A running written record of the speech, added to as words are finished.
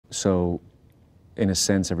So, in a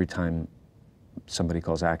sense, every time somebody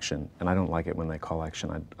calls action, and I don't like it when they call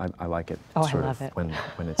action. I like it sort of when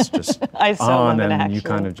it's just on and you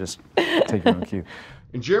kind of just take your own cue.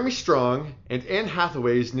 In Jeremy Strong and Anne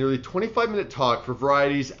Hathaway's nearly 25-minute talk for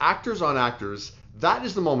Variety's Actors on Actors, that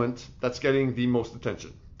is the moment that's getting the most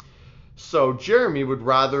attention. So Jeremy would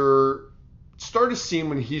rather start a scene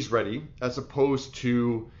when he's ready as opposed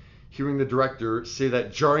to hearing the director say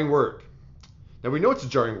that jarring word. Now we know it's a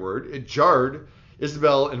jarring word. It jarred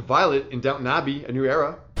Isabel and Violet in Downton Abbey, A New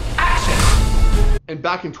Era. Action! And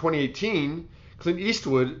back in 2018, Clint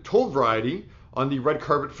Eastwood told Variety on the red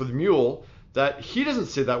carpet for The Mule that he doesn't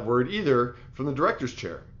say that word either from the director's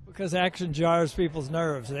chair. Because action jars people's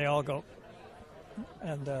nerves. They all go,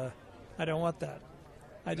 and I don't want that.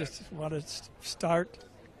 I just want to start,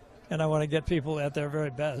 and I want to get people at their very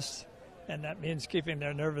best, and that means keeping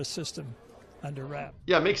their nervous system under wrap.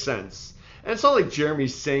 Yeah, it makes sense. And it's not like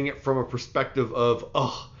Jeremy's saying it from a perspective of,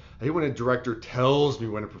 oh, I hate when a director tells me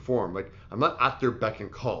when to perform. Like, I'm not at their beck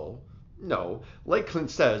and call. No, like Clint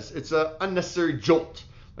says, it's an unnecessary jolt,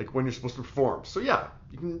 like when you're supposed to perform. So yeah,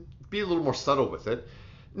 you can be a little more subtle with it.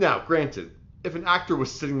 Now, granted, if an actor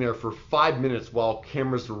was sitting there for 5 minutes while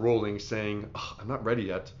cameras were rolling saying, oh, I'm not ready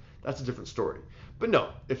yet, that's a different story. But no,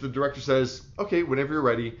 if the director says, okay, whenever you're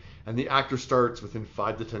ready, and the actor starts within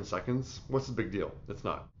 5 to 10 seconds, what's the big deal? It's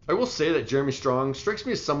not. I will say that Jeremy Strong strikes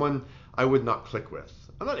me as someone I would not click with.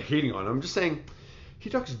 I'm not hating on him, I'm just saying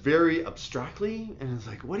he talks very abstractly, and it's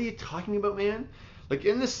like, what are you talking about, man? Like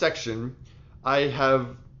in this section, I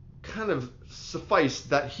have kind of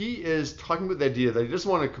sufficed that he is talking about the idea that he doesn't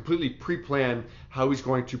want to completely pre-plan how he's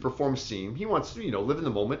going to perform a scene. He wants to, live in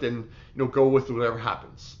the moment and, go with whatever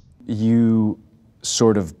happens. You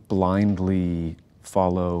sort of blindly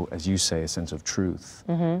follow, as you say, a sense of truth,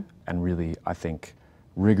 and really, I think,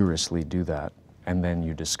 rigorously do that, and then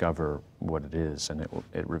you discover what it is, and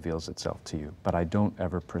it reveals itself to you. But I don't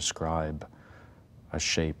ever prescribe a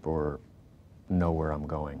shape or know where I'm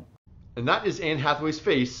going. And that is Anne Hathaway's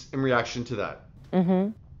face in reaction to that.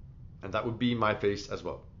 And that would be my face as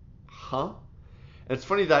well. Huh? And it's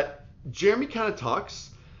funny that Jeremy kind of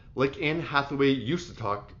talks like Anne Hathaway used to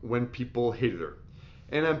talk when people hated her.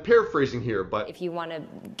 And I'm paraphrasing here, but if you want to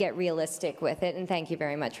get realistic with it, and thank you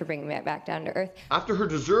very much for bringing me back down to earth. After her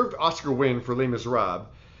deserved Oscar win for Les Miserables,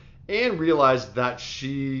 Anne realized that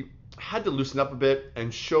she had to loosen up a bit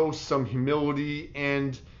and show some humility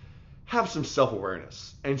and have some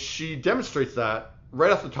self-awareness. And she demonstrates that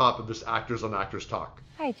right off the top of this Actors on Actors talk.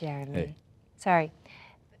 Hi, Jeremy. Hey. Sorry.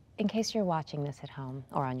 In case you're watching this at home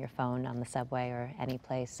or on your phone, on the subway or any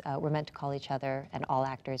place, we're meant to call each other and all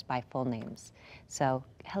actors by full names. So,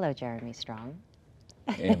 hello, Jeremy Strong.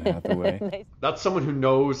 Anne Hathaway. That's someone who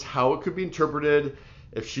knows how it could be interpreted.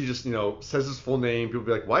 If she just, says his full name, people will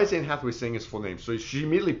be like, why is Anne Hathaway saying his full name? So she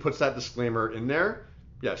immediately puts that disclaimer in there.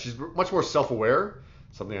 Yeah, she's much more self-aware,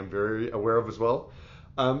 something I'm very aware of as well.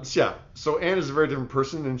 So Anne is a very different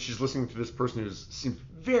person, and she's listening to this person who seems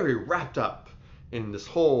very wrapped up in this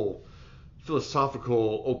whole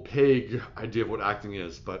philosophical, opaque idea of what acting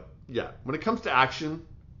is. But yeah, when it comes to action,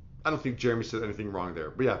 I don't think Jeremy said anything wrong there.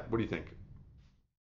 But yeah, what do you think?